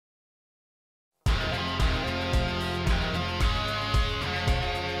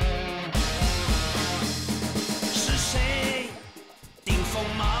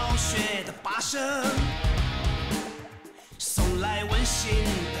生，送来温馨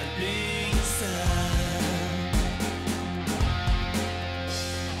的绿色。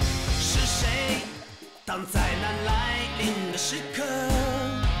是谁当灾难来临的时刻，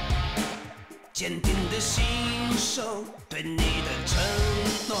坚定的信守对你的承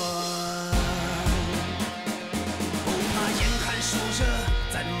诺，不怕严寒暑热，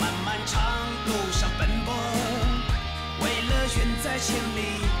在漫漫长路上奔波，为了远在千里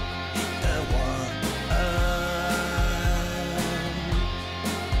的我。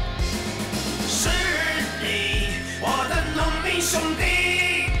是你，我的农民兄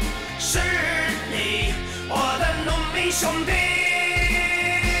弟，是你，我的农民兄弟。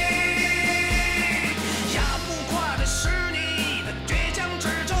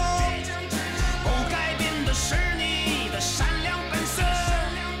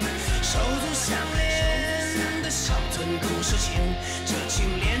事情，这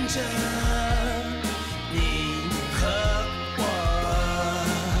情连着你和我，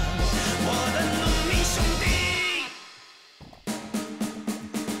我的农民兄弟。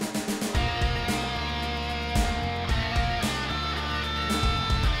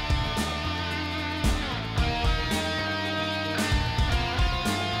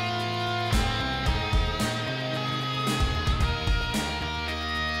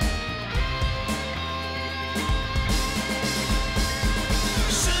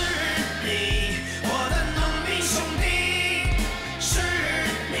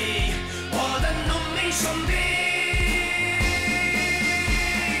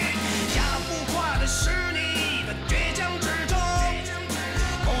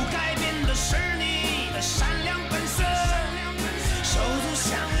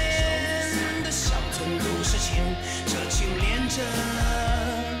这情连着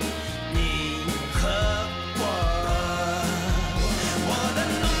你和我，我的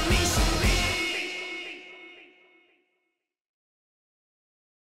农民兄弟。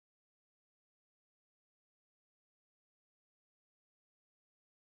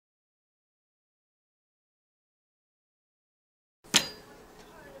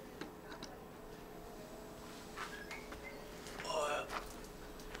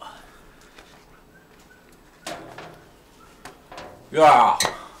月儿，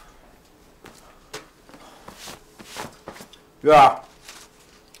月儿，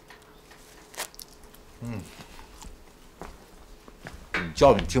你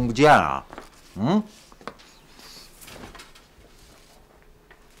叫你听不见啊？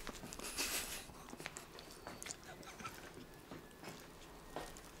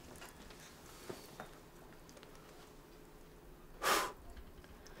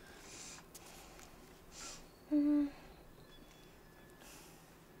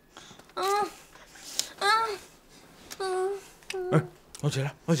我起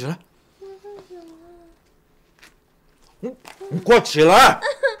来，我起来。你给我起来！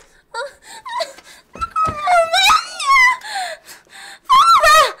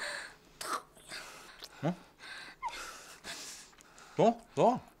走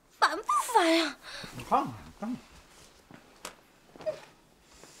走。烦不烦呀？你看看，你看看。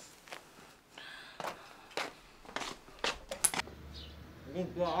我跟你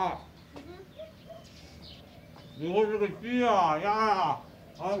说啊。以后这个鸡啊、鸭呀，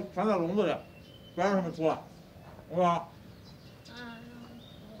全在笼子里，别让它们出来，好不好？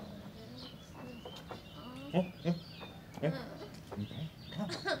你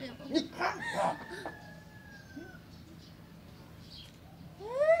看看，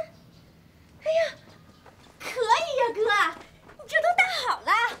哎呀，可以呀，哥，你这都搭好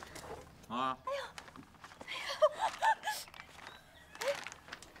了。啊。哎呦，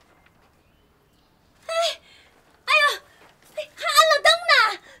还安了灯呢，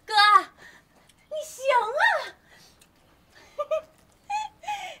哥，你行啊！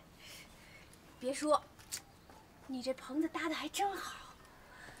别说，你这棚子搭的还真好。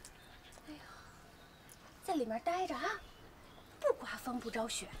哎呀，在里面待着啊，不刮风不着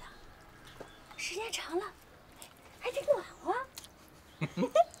雪的，时间长了还挺暖和。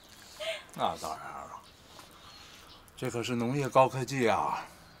那当然了，这可是农业高科技啊，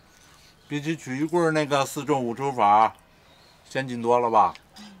比起曲艺棍那个4种5抽法先进多了吧？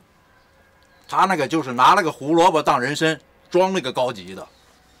他那个就是拿了个胡萝卜当人参，装了个高级的。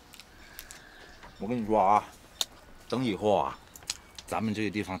我跟你说啊，等以后啊，咱们这个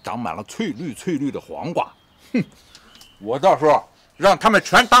地方长满了翠绿的黄瓜，我到时候让他们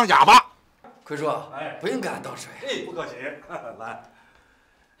全当哑巴。奎叔，不用给俺倒水。哎，不客气，来。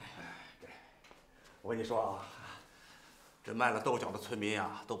我跟你说啊，这卖了豆角的村民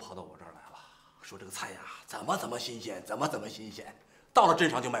啊，都跑到我这儿来了，说这个菜呀，怎么新鲜，怎么新鲜，到了镇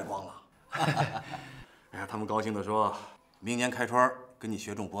上就卖光了。哎呀，他们高兴地说，明年开春跟你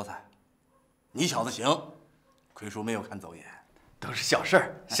学种菠菜。你小子行，奎叔没有看走眼。都是小事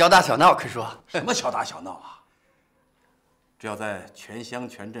儿，小打小闹。奎叔，什么小打小闹啊？这要在全乡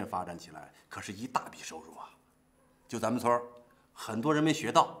全镇发展起来，可是一大笔收入啊！就咱们村儿，很多人没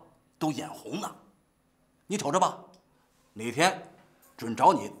学到，都眼红呢。你瞅着吧，哪天准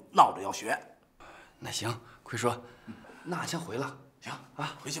找你闹着要学。那行，奎叔，那俺先回了。行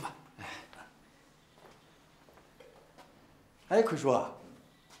啊，回去吧。哎，奎叔，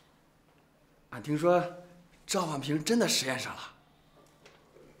俺听说赵万平真的实验上了。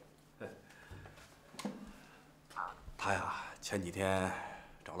他呀，前几天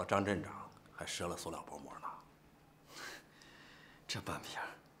找了张镇长，还赊了塑料薄膜呢。这半平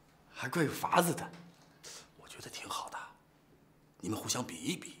还怪有法子的。我觉得挺好的，你们互相比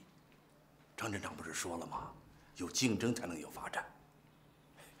一比。张镇长不是说了吗？有竞争才能有发展。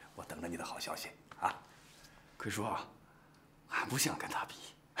我等着你的好消息啊！奎叔，俺不想跟他比，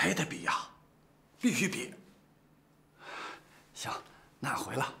还得比呀，必须比。行，那俺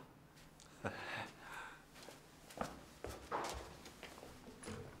回了。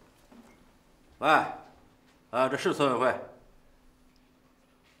喂，这是村委会。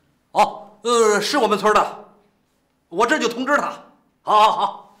哦，是我们村的，我这就通知他。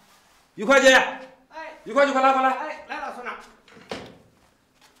好，于会计，哎，于会计，快来，快来！哎，来了，村长。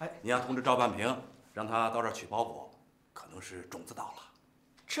哎，你要通知赵半平，让他到这儿取包裹，可能是种子到了。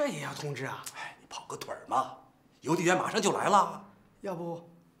这也要通知啊？哎，你跑个腿儿嘛，邮递员马上就来了。要不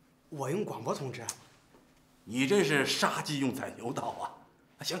我用广播通知？你真是杀鸡用宰牛刀啊！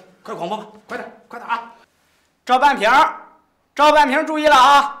行，快广播吧，快点啊！赵半平注意了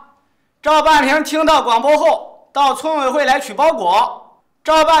啊！赵半平听到广播后，到村委会来取包裹。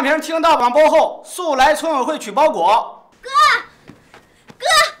赵半平听到广播后，速来村委会取包裹。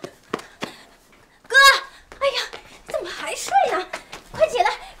哥，哎呀，怎么还睡呢？快起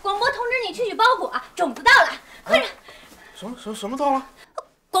来，广播通知你去取包裹，种子到了，快点！什么到了？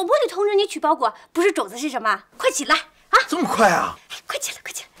广播里通知你取包裹，不是种子是什么？快起来啊！这么快啊？快起来！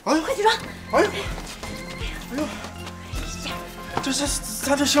哎，快起床！哎呦，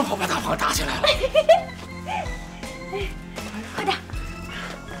咱这幸好把大胖打起来了。快点！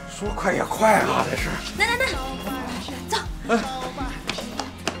说快也快啊，这是。来，走。哎，快了！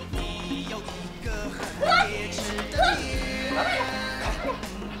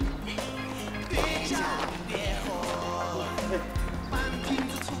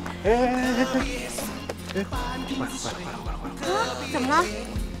怎么了？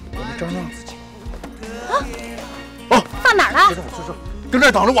我们张放哪儿了？说，跟这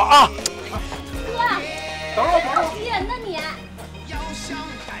儿等着我啊！哥，等着我！好人呢你！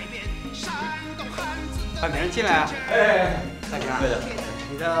半平进来啊！哎，半平，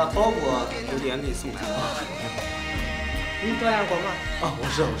你的包裹邮递员给你送来了。您照样广吗？啊，我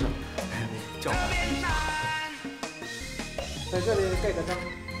是。叫我。在这里盖个章。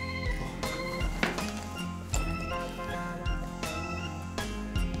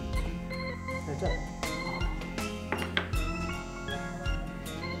在这儿。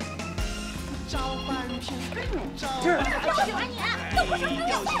这儿。我喜欢你，都不说不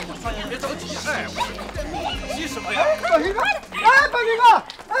要你别着急，哎，急什么呀？宝平哥，哎，宝平哥，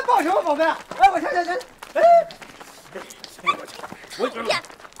哎，宝什么宝贝？哎，我瞧，哎，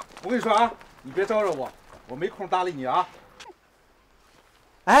我跟你说啊，你别招惹我，我没空搭理你啊。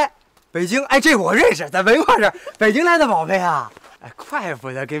哎，北京，哎，这我认识，在文化这儿，北京来的宝贝啊！哎，怪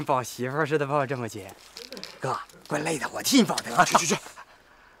不得跟抱媳妇似的抱这么紧。哥，怪累的，我替你抱得。去，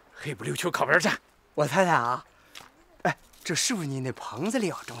黑不溜秋靠边站。我猜猜啊，哎，这是不是您那棚子里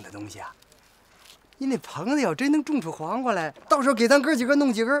要种的东西啊？您那棚子要真能种出黄瓜来，到时候给咱哥几个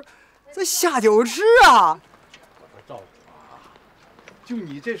弄几根，咱下酒吃啊！我说赵虎啊，就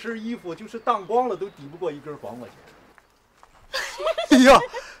你这身衣服，就是当光了都抵不过一根黄瓜钱。哎呦，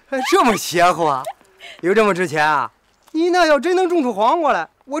这么邪乎啊？有这么值钱啊？你那要真能种出黄瓜来，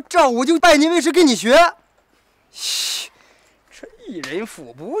我赵武就拜您为师跟你学。嘘，这一人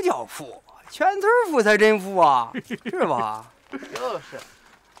富不叫富，全村富才真富啊，是吧？就是，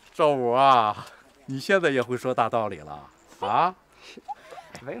赵武啊，你现在也会说大道理了啊？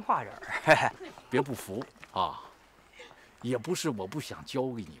文化人儿，别不服啊！也不是我不想教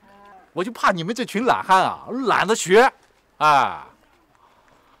给你们，我就怕你们这群懒汉啊，懒得学。哎，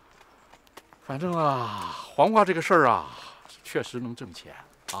反正啊，黄瓜这个事儿啊，确实能挣钱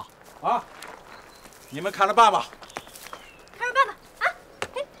啊！你们看着办吧。看着办吧啊！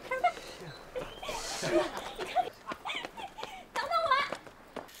哎，看着办。等等我。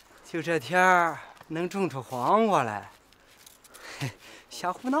就这天儿能种出黄瓜来，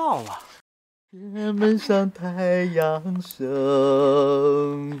瞎胡闹嘛！月门上太阳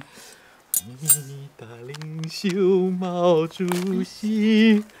升，你的领袖毛主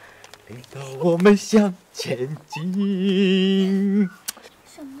席领导我们向前进。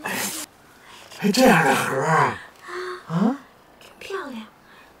什么？哎，这样的盒啊，啊，真漂亮。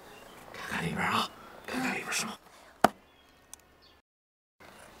看看里边啊，看看里边什么？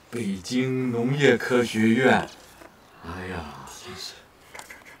北京农业科学院。哎呀，真是。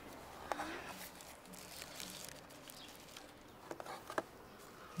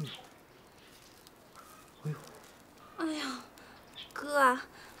哎呀，哥，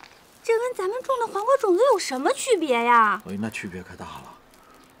这跟咱们种的黄瓜种子有什么区别呀？哎，那区别可大了，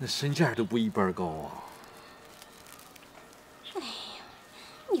那身价都不一般高啊！哎呀，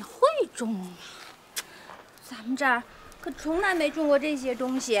你会种啊？咱们这儿可从来没种过这些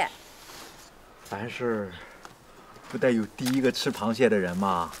东西。凡事不得有第一个吃螃蟹的人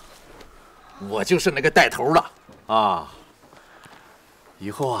吗？我就是那个带头的啊！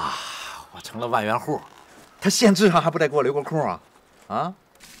以后啊，我成了万元户。他县志上还不得给我留个空啊？啊，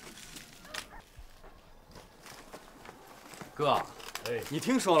哥，哎，你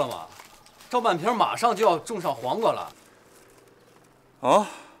听说了吗？赵半平马上就要种上黄瓜了。啊，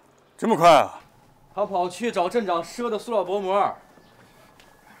这么快啊？他跑去找镇长赊的塑料薄膜。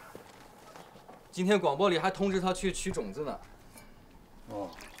今天广播里还通知他去取种子呢。哦。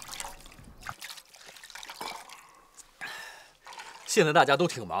现在大家都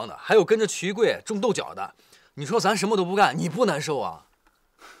挺忙的，还有跟着曲柜种豆角的。你说咱什么都不干，你不难受啊？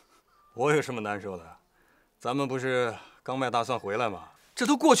我有什么难受的？咱们不是刚卖大蒜回来吗？这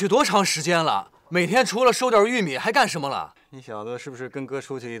都过去多长时间了？每天除了收点玉米，还干什么了？你小子是不是跟哥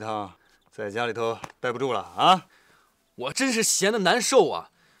出去一趟，在家里头待不住了啊？我真是闲得难受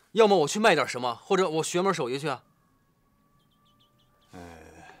啊！要么我去卖点什么，或者我学门手艺去啊。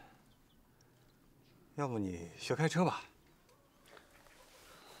要不你学开车吧？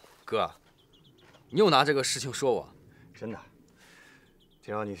哥，你又拿这个事情说我？真的，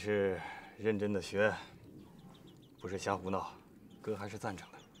只要你是认真的学，不是瞎胡闹，哥还是赞成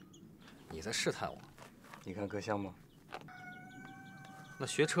的。你在试探我？你看哥像吗？那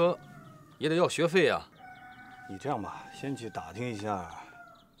学车也得要学费呀。你这样吧，先去打听一下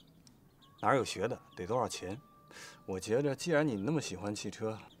哪儿有学的，得多少钱。我觉着，既然你那么喜欢汽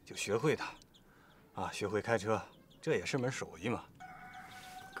车，就学会它，啊，学会开车，这也是门手艺嘛。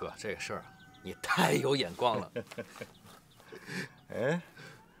哥，这个事儿你太有眼光了。哎，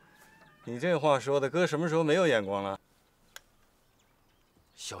你这话说的，哥什么时候没有眼光了？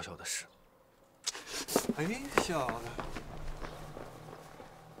小小的事。哎，小子。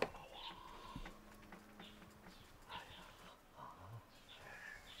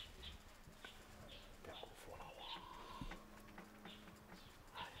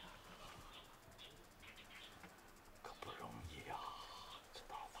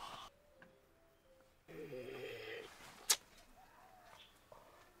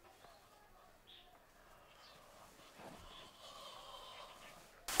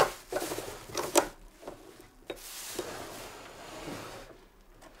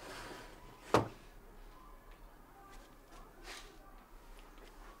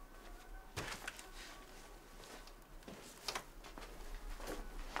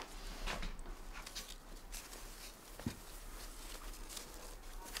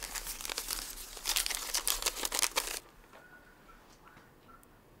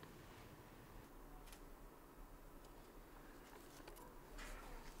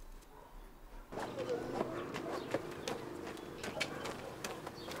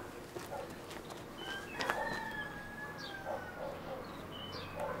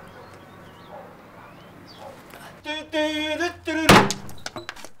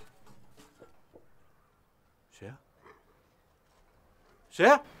谁呀？谁？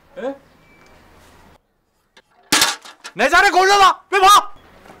哎，哪家的狗日子？别跑！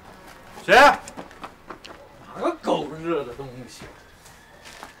谁？哪个狗日的东西？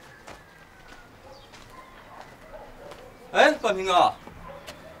哎，半平哥，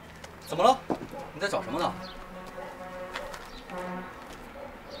怎么了？你在找什么呢？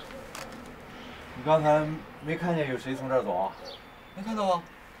你刚才没看见有谁从这儿走啊？没看到啊，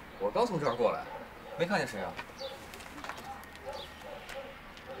我刚从这儿过来，没看见谁啊。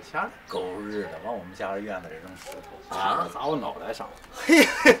前狗日的往我们家的院子里扔石头啊！砸我脑袋上。嘿，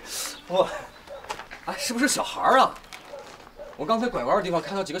我，哎，是不是小孩啊？我刚才拐弯的地方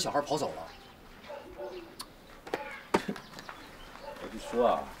看到几个小孩跑走了。我就说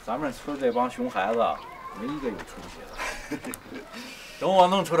啊，咱们村这帮熊孩子没一个有出息的。等我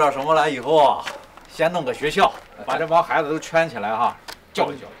弄出点什么来以后啊，先弄个学校，把这帮孩子都圈起来哈，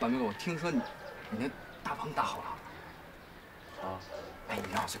教育教育。半平哥，我听说你那大棚搭好了？啊，哎，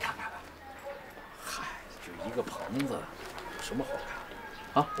你让我去看看吧。嗨，就一个棚子，有什么好看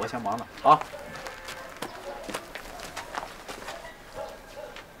的？啊，我先忙了啊。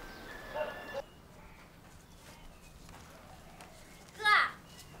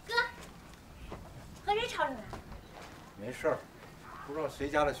和谁吵着呢？没事儿，不知道谁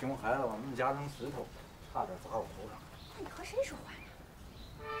家的熊孩子往我们家扔石头，差点砸我头上。你和谁说话呢？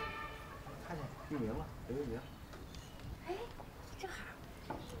看见玉明了，刘玉明。哎，正好，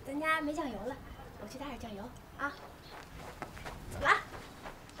咱家没酱油了，我去打点酱油啊。走了。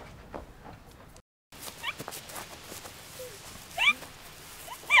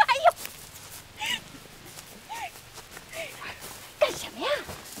哎呦！干什么呀？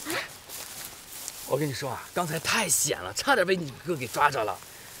啊！我跟你说啊，刚才太险了，差点被你哥给抓着了。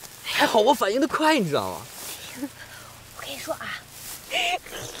还好我反应得快，你知道吗？我跟你说啊，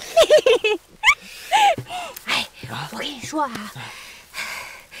哎，我跟你说啊，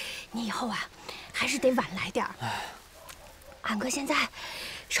你以后啊，还是得晚来点儿。俺哥现在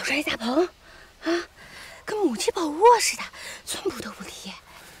手上一大棚，啊，跟母鸡抱窝似的，寸步都不离。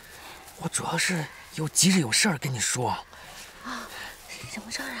我主要是急着有事儿跟你说。啊，什么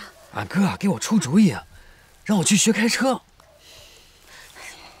事儿啊？俺哥啊给我出主意，让我去学开车。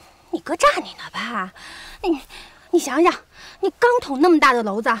你哥诈你呢吧？你想想，你刚捅那么大的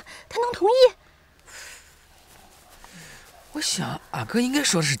篓子，他能同意？我想俺哥应该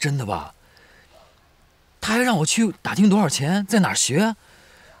说的是真的吧？他还让我去打听多少钱，在哪儿学，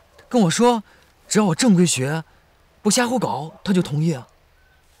跟我说只要我正规学，不瞎胡搞，他就同意啊。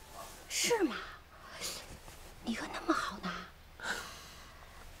是吗？你哥那么好呢？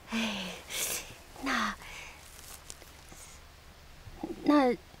哎，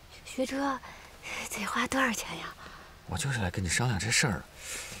那学车得花多少钱呀？我就是来跟你商量这事儿。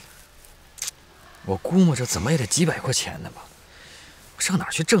我估摸着怎么也得几百块钱呢吧，我上哪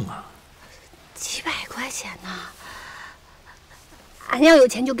儿去挣啊？几百块钱呢？俺要有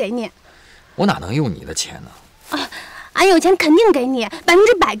钱就给你。我哪能用你的钱呢？啊，俺有钱肯定给你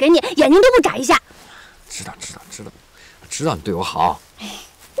，100%给你，眼睛都不眨一下。知道你对我好。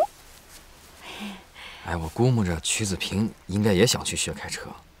哎，我估摸着曲子平应该也想去学开车，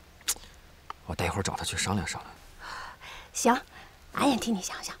我待会儿找他去商量商量。行，俺也替你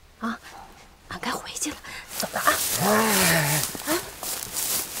想想啊。俺该回去了，走了啊。啊？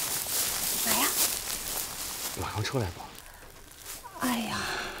哪呀？马上出来吧。哎呀，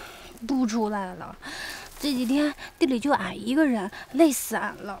不出来了，这几天地里就俺一个人，累死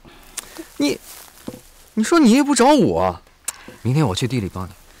俺了。你说你也不找我，明天我去地里帮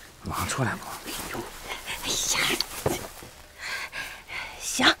你，马上出来吧。哎呀，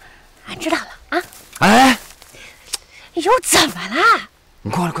行，俺知道了啊。哎，又怎么了？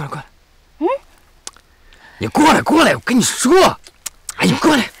你过来。嗯，你过来，我跟你说。哎，你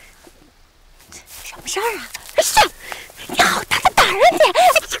过来。什么事儿啊？哎呀，你好大的胆啊你！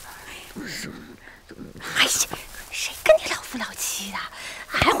哎呀，谁跟你老夫老妻的？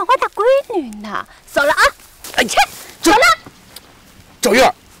俺还黄花大闺女呢。走了啊！哎，走了。赵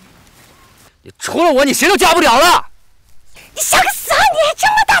月，你除了我，你谁都嫁不了了。你想死啊你！这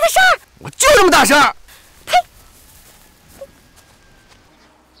么大的事儿！我就这么大事儿。呸！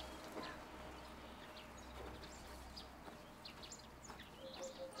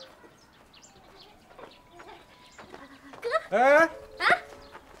哥。哎。啊？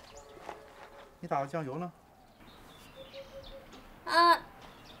你打个酱油呢？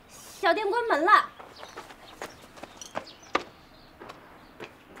小店关门了。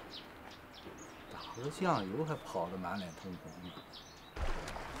打个酱油还跑得满脸通红呢。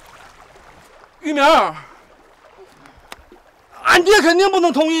玉明，俺爹肯定不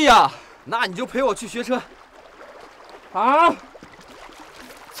能同意呀。那你就陪我去学车。啊？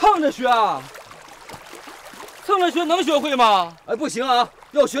蹭着学啊？蹭着学能学会吗？哎，不行啊，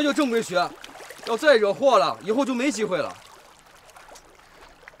要学就正规学，要再惹祸了，以后就没机会了。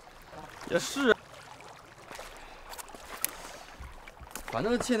也是，反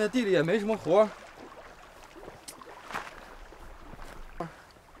正现在地里也没什么活。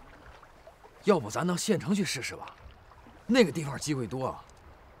要不咱到县城去试试吧，那个地方机会多。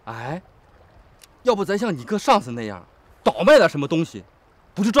哎，要不咱像你哥上次那样，倒卖点什么东西，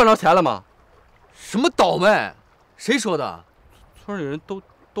不就赚着钱了吗？什么倒卖？谁说的？村里人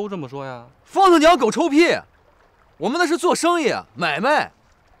都这么说呀。放他娘狗臭屁！我们那是做生意买卖，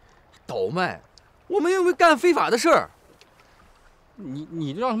倒卖，我们又没干非法的事儿。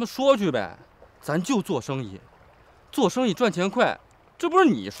你就让他们说去呗，咱就做生意，做生意赚钱快，这不是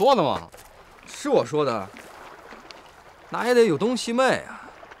你说的吗？是我说的，那也得有东西卖啊。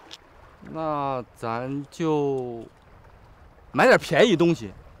那咱就买点便宜东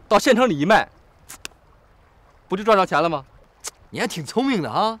西，到县城里一卖，不就赚着钱了吗？你还挺聪明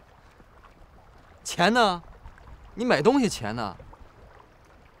的啊。钱呢？你买东西钱呢？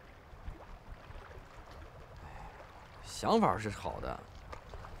想法是好的，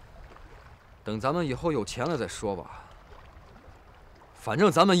等咱们以后有钱了再说吧。反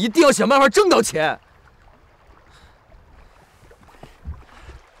正咱们一定要想办法挣到钱。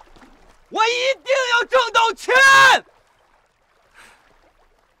我一定要挣到钱！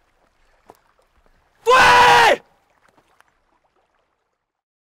对。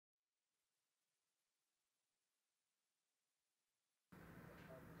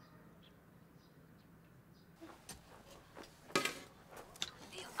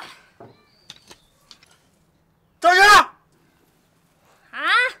赵云！啊！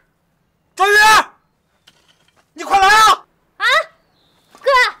赵云，你快来啊！啊，哥，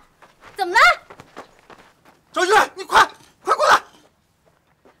怎么了？赵云，你快过来！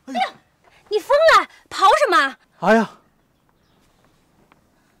哎呀，你疯了，跑什么？哎呀，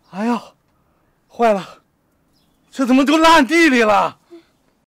坏了，这怎么都烂地里了？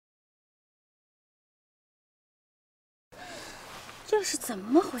这是怎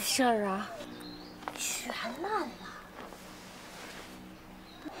么回事啊？全烂了，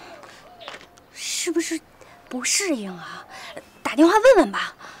是不是不适应啊？打电话问问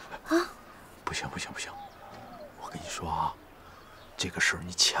吧。啊！不行，我跟你说啊，这个事儿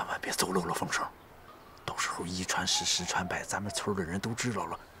你千万别走漏了风声，到时候一传十，十传百，咱们村的人都知道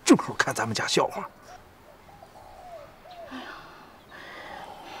了，正好看咱们家笑话。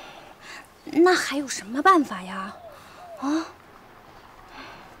那还有什么办法呀？啊？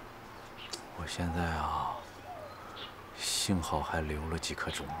我现在啊，幸好还留了几颗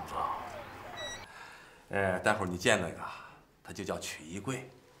种子。待会儿你见那个，他就叫曲一贵，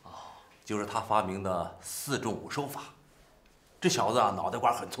就是他发明的4种5收法。这小子啊，脑袋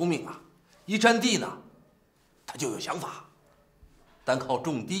瓜很聪明啊，一沾地呢，他就有想法。单靠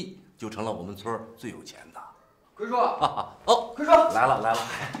种地就成了我们村最有钱的。奎叔，哦，奎叔来了，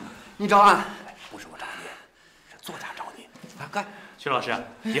你找俺？不是我找你，是作家找你。来，快，曲老师，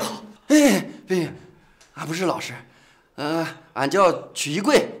你好。别，俺不是老师，俺叫曲一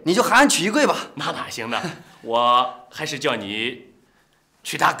贵，你就喊俺曲一贵吧。那哪行呢？我还是叫你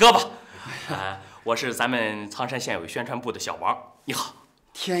曲大哥吧。我是咱们苍山县委宣传部的小王。你好。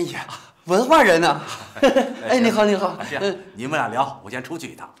天爷，文化人呢？哎，你好。这样，你们俩聊，我先出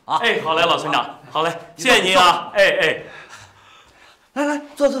去一趟啊。哎，好嘞，老村长，好嘞，谢谢您啊。哎，来，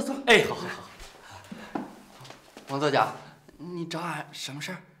坐。哎，好。王作家，你找俺什么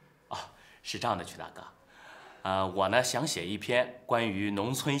事儿？是这样的，曲大哥，我呢想写一篇关于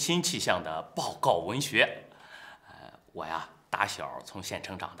农村新气象的报告文学。我呀打小从县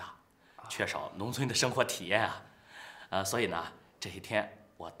城长大，缺少农村的生活体验啊，所以呢这些天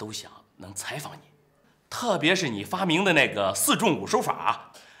我都想能采访你，特别是你发明的那个4种5收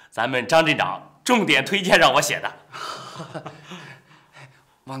法，咱们张镇长重点推荐让我写的。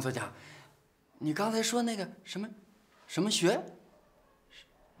王作家，你刚才说那个什么学？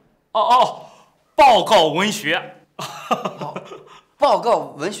报告文学。报告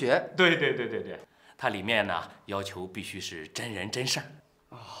文学。对，它里面呢要求必须是真人真事儿。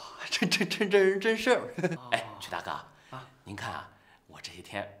真人真事儿。哎，曲大哥，您看啊，我这些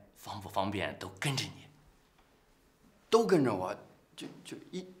天方不方便都跟着你？都跟着我，就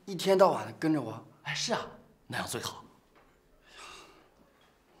一天到晚的跟着我。哎，是啊，那样最好。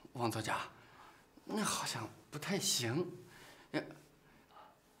王作家，那好像不太行。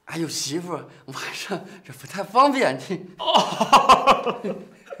俺有媳妇，晚上这不太方便。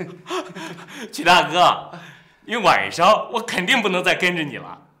曲大哥，你晚上我肯定不能再跟着你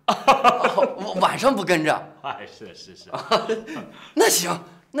了。我晚上不跟着。哎，是。那行，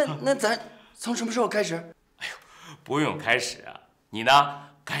那咱从什么时候开始？哎呦，不用开始，你呢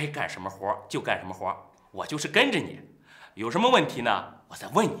该干什么活就干什么活，我就是跟着你，有什么问题呢我再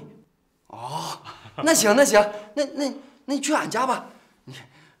问你。那行，那你去俺家吧。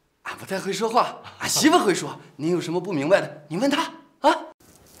俺不太会说话，俺媳妇会说。您有什么不明白的，你问她啊。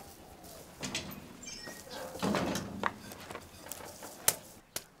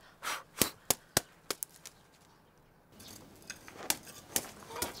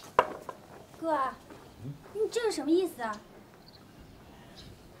哥，你这是什么意思啊？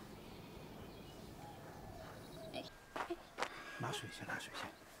拿水去。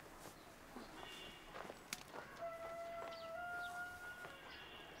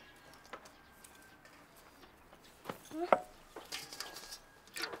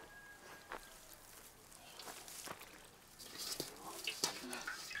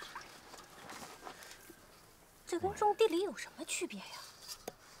跟种地里有什么区别呀？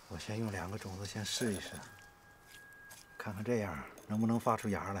我先用2个种子先试一试，看看这样能不能发出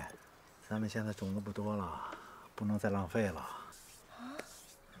芽来。咱们现在种子不多了，不能再浪费了。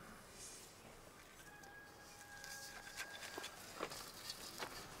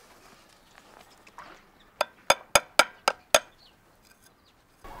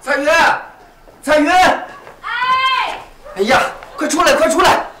彩云，彩云！哎！哎呀，快出来，快出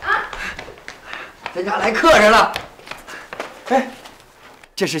来！啊！咱家来客人了。哎，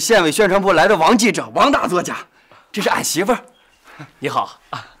这是县委宣传部来的王记者，王大作家，这是俺媳妇儿。你好。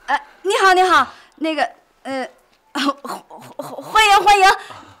你好，你好，那个欢迎欢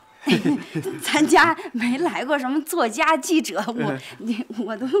迎。咱家没来过什么作家记者，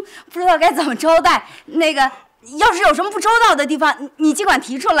我都不知道该怎么招待。那个。要是有什么不周到的地方，你尽管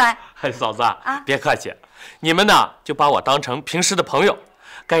提出来。嫂子啊，别客气，你们呢就把我当成平时的朋友，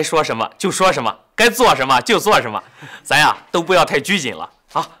该说什么就说什么，该做什么就做什么，咱呀都不要太拘谨了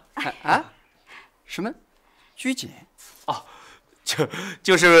啊。啊？什么拘谨？哦，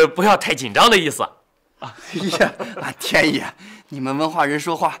就是不要太紧张的意思。哎呀，俺天爷，你们文化人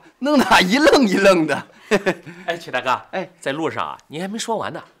说话弄得俺一愣一愣的。哎，曲大哥，在路上啊，你还没说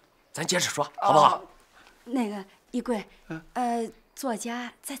完呢，咱接着说，好不好？那个一贵，作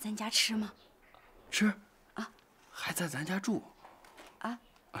家在咱家吃吗？吃啊，还在咱家住。啊？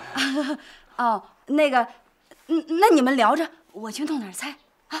哦，那个，那你们聊着，我去弄点菜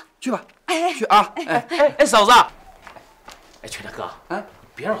啊。去吧，哎，去啊！哎，嫂子，哎，曲大哥，啊，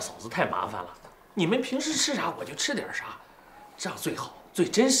别让嫂子太麻烦了。你们平时吃啥我就吃点啥，这样最好最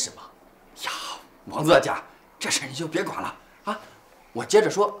真实嘛。呀，王作家，这事你就别管了啊，我接着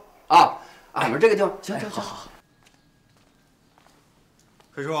说啊。俺们这个地方，行，好。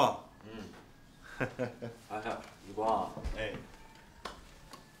奎叔，哎呀，余光，哎，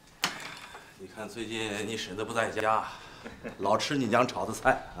你看最近你婶子不在家，老吃你娘炒的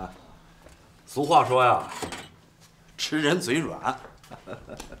菜啊。俗话说呀，吃人嘴软。啊，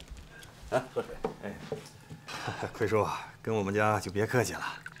喝水。哎，奎叔，跟我们家就别客气了。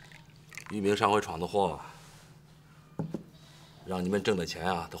玉明上回闯的祸，让你们挣的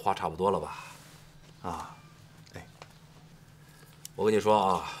钱啊都花差不多了吧？啊，哎，我跟你说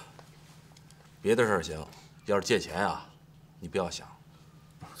啊，别的事儿行，要是借钱啊，你不要想，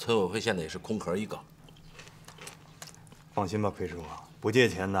村委会现在也是空壳一个。放心吧，奎叔，不借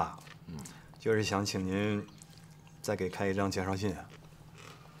钱的。就是想请您再给开一张介绍信。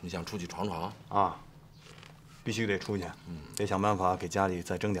你想出去闯闯啊？必须得出去，得想办法给家里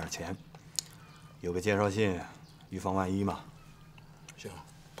再挣点钱，有个介绍信，预防万一嘛。行。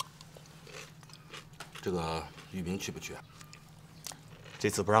这个玉明去不去？这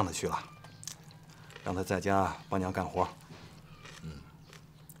次不让他去了，让他在家帮娘干活。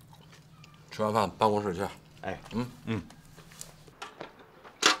吃完饭办公室去。哎，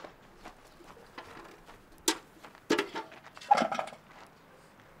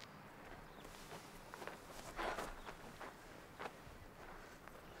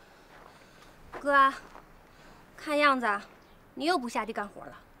哥，看样子你又不下地干活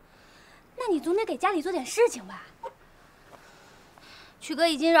了，那你总得给家里做点事情吧？取个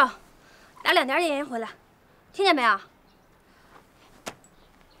1斤肉，打2点盐回来，听见没有？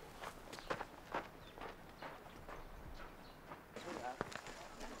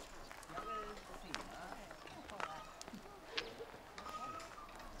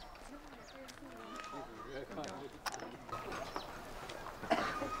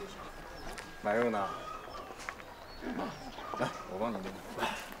买肉呢？来，我帮你拎。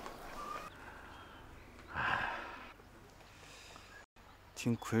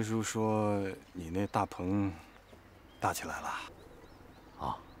听奎叔说，你那大棚大起来了。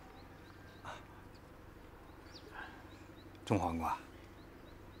啊？种黄瓜。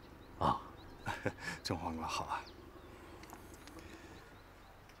啊？种黄瓜好啊。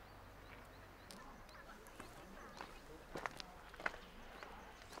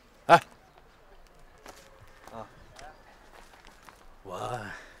哎。我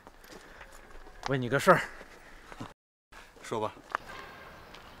问你个事儿。说吧。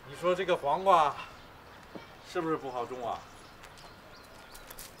你说这个黄瓜是不是不好种啊？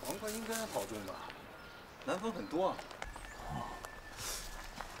黄瓜应该好种吧，南方很多。哦，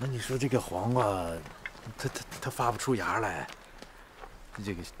那你说这个黄瓜，它发不出芽来，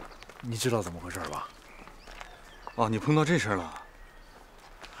这个你知道怎么回事吧？哦，你碰到这事儿了。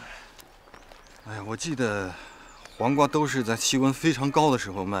哎呀，我记得黄瓜都是在气温非常高的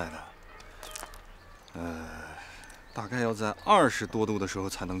时候卖的，大概要在20多度的时候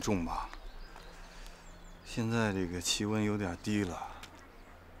才能种吧。现在这个气温有点低了，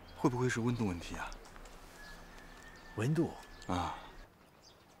会不会是温度问题啊？温度啊。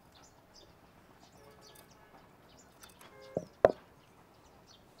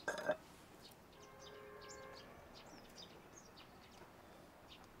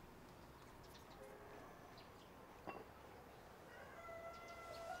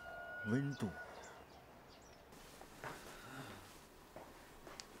温度。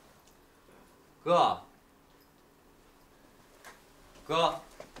哥，哥，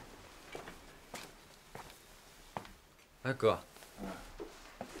哎哥，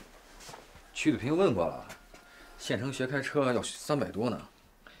曲子平问过了，县城学开车要300多呢。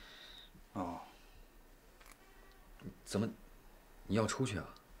哦，怎么，你要出去啊？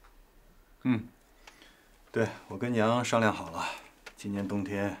嗯，对，我跟娘商量好了，今年冬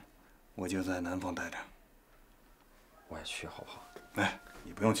天我就在南方待着。我也去，好不好？哎，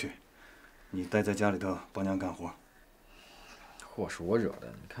你不用去，你待在家里头帮娘干活。祸是我惹的，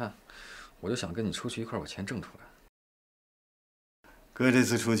你看，我就想跟你出去一块儿把钱挣出来。哥这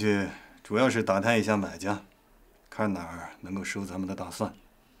次出去主要是打探一下买家，看哪儿能够收咱们的大蒜。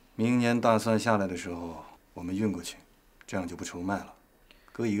明年大蒜下来的时候，我们运过去，这样就不愁卖了。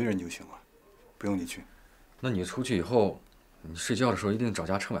哥一个人就行了，不用你去。那你出去以后，你睡觉的时候一定找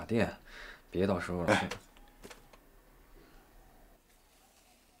家车马店，别到时候。哎，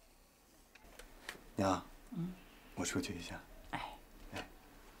娘，我出去一下。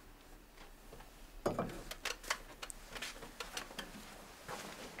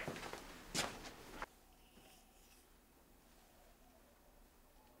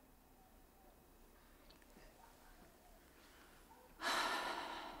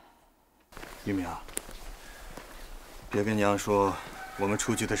玉明啊，别跟娘说，我们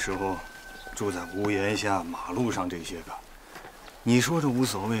出去的时候住在屋檐下、马路上这些个。你说这无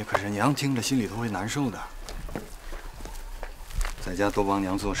所谓，可是娘听着心里头会难受的。在家多帮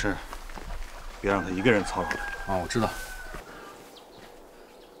娘做事，别让她一个人操劳着。啊，我知道。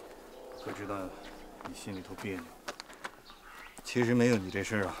哥知道你心里头别扭，其实没有你这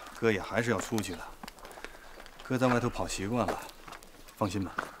事儿啊，哥也还是要出去的。哥在外头跑习惯了，放心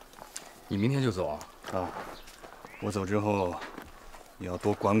吧。你明天就走啊？啊，我走之后，你要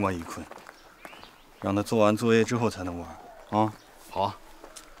多管管一坤，让他做完作业之后才能玩啊。好啊。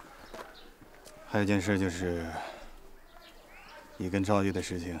还有一件事就是，你跟赵玉的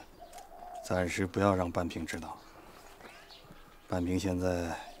事情，暂时不要让半平知道。半平现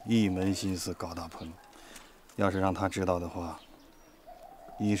在一门心思搞大棚，要是让他知道的话，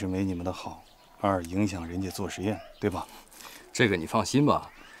一是没你们的好，二影响人家做实验，对吧？这个你放心吧。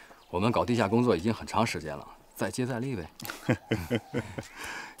我们搞地下工作已经很长时间了，再接再厉呗。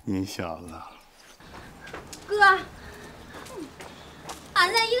你小子，哥，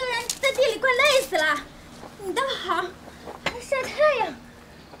俺在一个人在地里快累死了，你倒好，还晒太阳。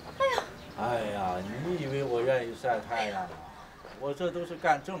哎呦！哎呀，你以为我愿意晒太阳啊？我这都是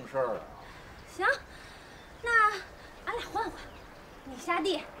干正事儿啊。行，那俺俩换换，你下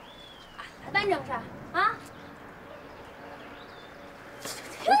地，俺来办正事儿啊。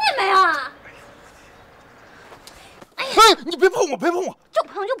听见没有？哎呀！你别碰我，别碰我！就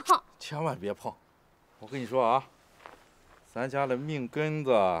碰就碰！千万别碰！我跟你说啊，咱家的命根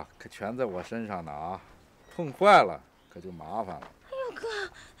子可全在我身上呢啊！碰坏了可就麻烦了。哎呦哥，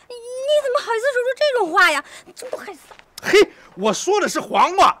你怎么好意思说出这种话呀？真不害臊！嘿，我说的是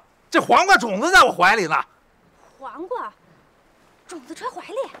黄瓜，这黄瓜种子在我怀里呢。黄瓜种子揣怀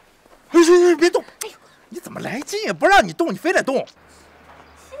里？哎，别动！哎呦，你怎么来劲也不让你动，你非得动。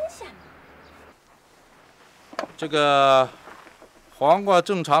新鲜吗？这个黄瓜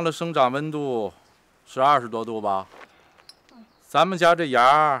正常的生长温度是20多度吧？咱们家这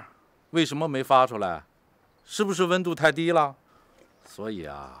芽为什么没发出来？是不是温度太低了？所以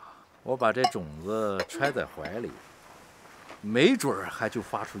啊，我把这种子揣在怀里，没准儿还就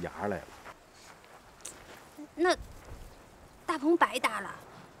发出芽来了。那大棚白搭了。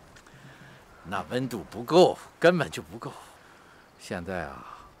那温度不够，根本就不够。现在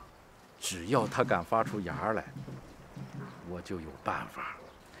啊，只要它敢发出芽来，我就有办法。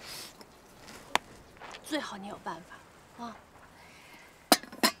最好你有办法啊！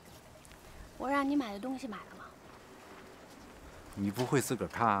我让你买的东西买了吗？你不会自个儿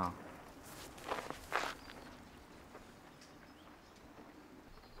看啊？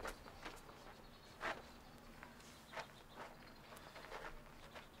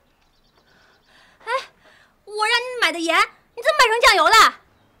我让你买的盐，你怎么买成酱油了？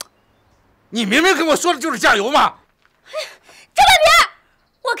你明明跟我说的就是酱油嘛！张半平，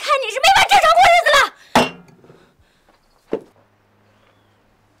我看你是没法正常过日子了。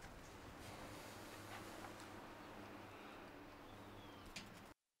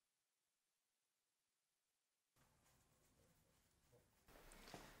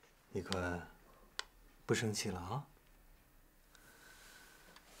一坤，不生气了啊？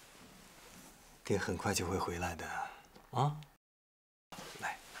爹很快就会回来的，啊？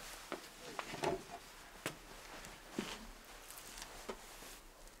来，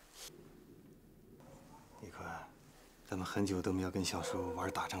一坤，咱们很久都没有跟小叔玩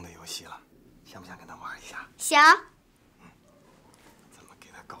打仗的游戏了，想不想跟他玩一下？想。咱们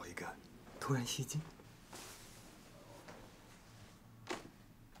给他搞一个突然袭击。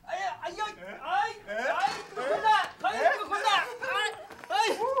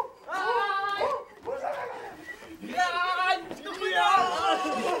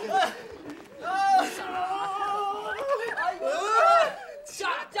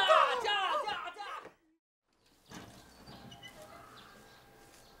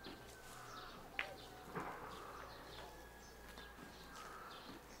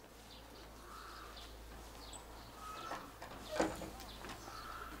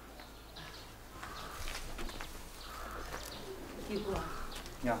 玉姑，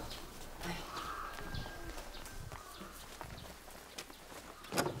娘，哎，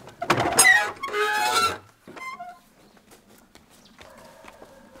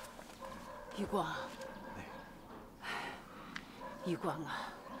玉光，玉光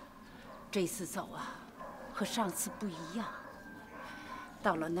啊，这次走啊，和上次不一样。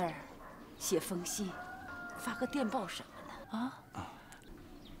到了那儿，写封信，发个电报什么的啊，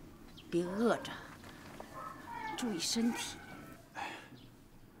别饿着，注意身体。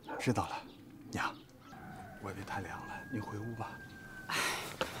 知道了，娘，外边太凉了，你回屋吧。哎，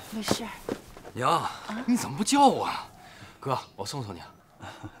没事。娘，你怎么不叫我啊？哥，我送送你。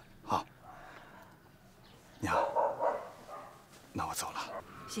好。娘，那我走了。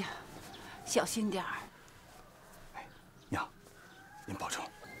行，小心点儿。哎，娘，您保重。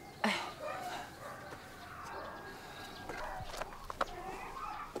哎。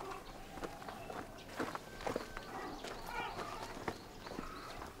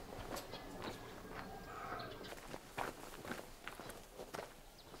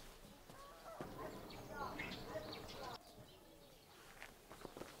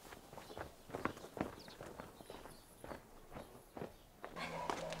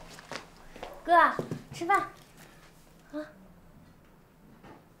 哥，吃饭。啊。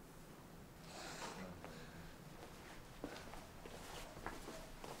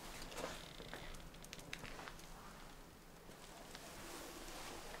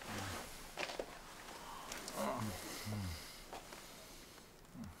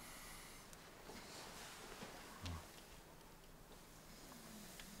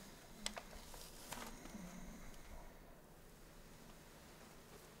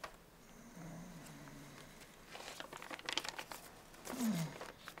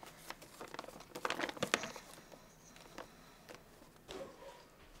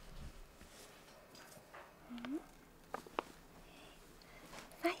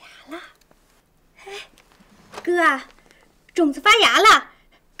发芽了，哎，哥啊，种子发芽了，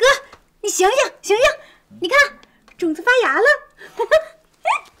哥，你醒醒醒醒，你看，种子发芽了，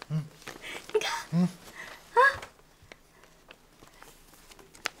你看，啊，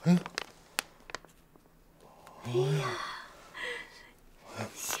哎呀，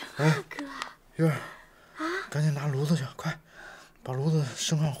行啊，哥，玉儿，啊，赶紧拿炉子去，快，把炉子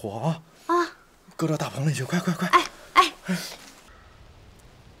生上火啊！啊，搁到大棚里去，快快快！哎哎。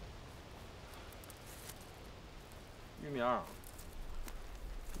 玉明，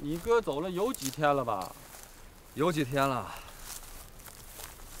你哥走了有几天了吧？有几天了。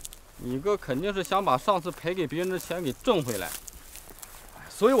你哥肯定是想把上次赔给别人的钱给挣回来，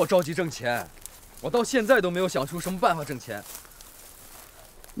所以我着急挣钱。我到现在都没有想出什么办法挣钱。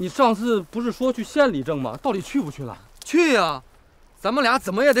你上次不是说去县里挣吗？到底去不去了？去呀！咱们俩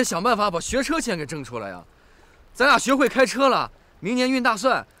怎么也得想办法把学车钱给挣出来呀！咱俩学会开车了，明年运大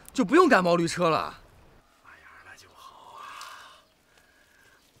蒜就不用赶毛驴车了。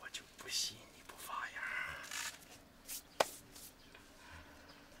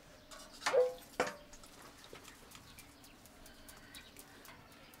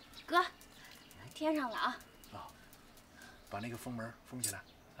 哥，添上了啊！啊，把那个封门封起来，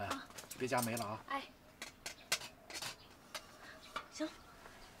哎，别加煤了啊！哎，行。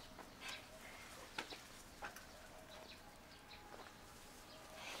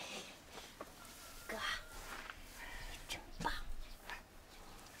哥，真棒！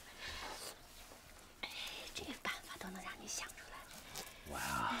哎，这办法都能让你想出来。我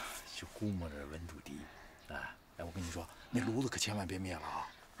呀，就估摸着温度低，哎，我跟你说，那炉子可千万别灭了啊！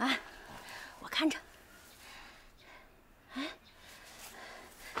 啊，我看着，哎，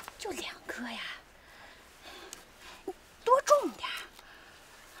就2颗呀，多种点儿。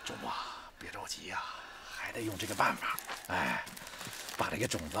种啊，急呀，还得用这个办法。哎，把这个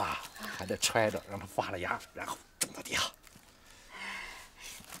种子啊，还得揣着，让它发了芽，然后种到地下。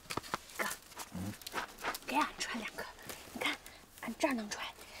哥，给俺揣2颗，你看，俺这儿能揣，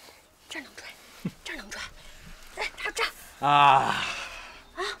这儿能揣，这儿能揣，哎，还有这儿。啊，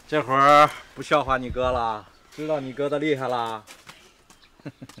这会儿不笑话你哥了，知道你哥的厉害了。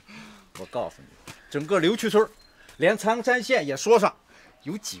我告诉你，整个柳渠村，连苍山县也说上，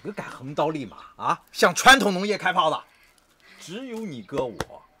有几个敢横刀立马啊，向传统农业开炮的？只有你哥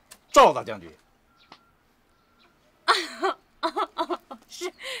我，赵大将军。是，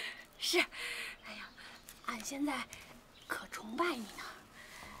哎呀，俺现在可崇拜你呢。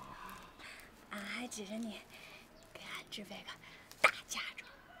俺还指着你，给俺支备个大嫁妆。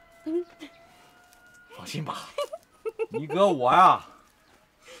放心吧，你哥我呀，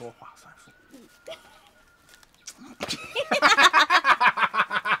说话算数。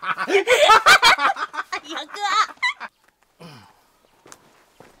哎呀，哥！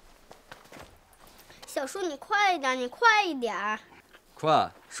小叔，你快一点，你快一点！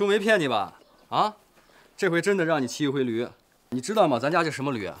快，叔没骗你吧？啊，这回真的让你骑一回驴。你知道吗？咱家这什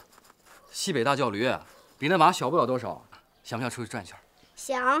么驴？西北大叫驴，比那马小不了多少。想不想出去转一圈？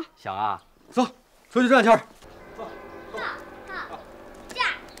想。想啊，走，出去转一圈。走。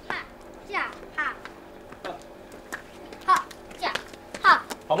驾，好，驾，好。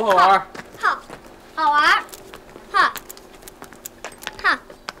好不好玩？好，好玩。哈。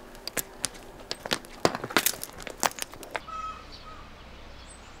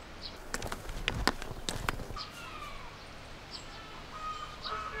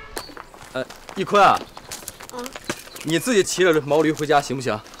一坤啊，你自己骑着毛驴回家行不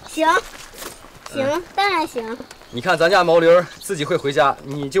行？行，当然行。你看咱家毛驴自己会回家，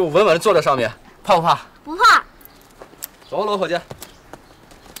你就稳稳地坐在上面，怕不怕？不怕。走，老伙计。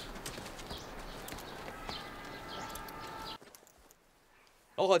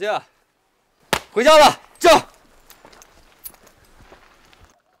老伙计，回家了，叫。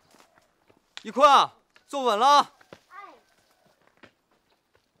一坤啊，坐稳了。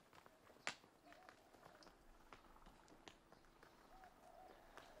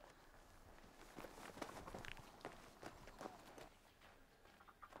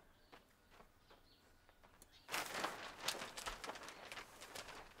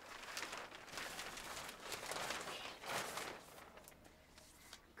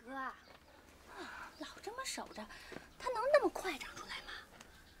守着，它能那么快长出来吗？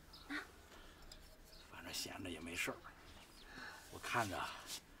啊，反正闲着也没事儿，我看着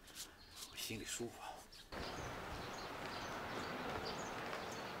我心里舒服。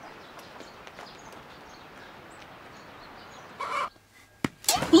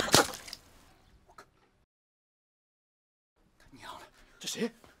娘的，这谁？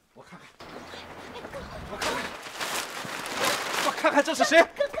我看看，我看看这是谁？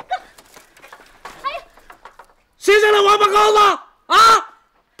谁家的王八羔子啊！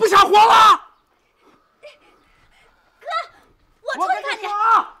不想活了！哥，我出去看去。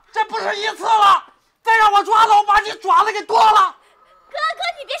这不是一次了，再让我抓了，我把你爪子给剁了。哥，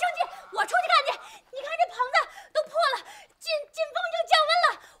你别生气，我出去看去。你看这棚子都破了，进风就降温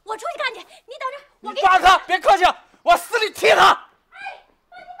了。我出去看去，你等着，我给你抓他，别客气，我死里踢他。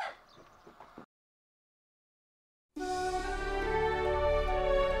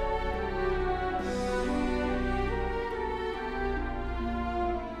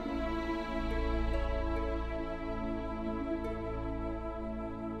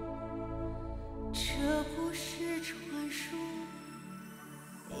这不是传说，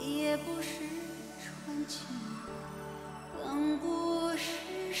也不是传奇，更不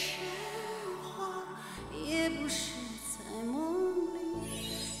是神话，也不是在梦里。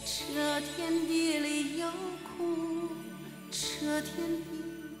这天地里有苦，这天地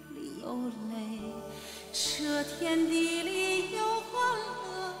里有泪，这天地里有欢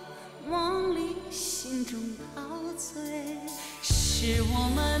乐，梦里心中陶醉，是我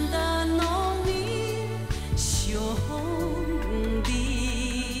们的农民。雄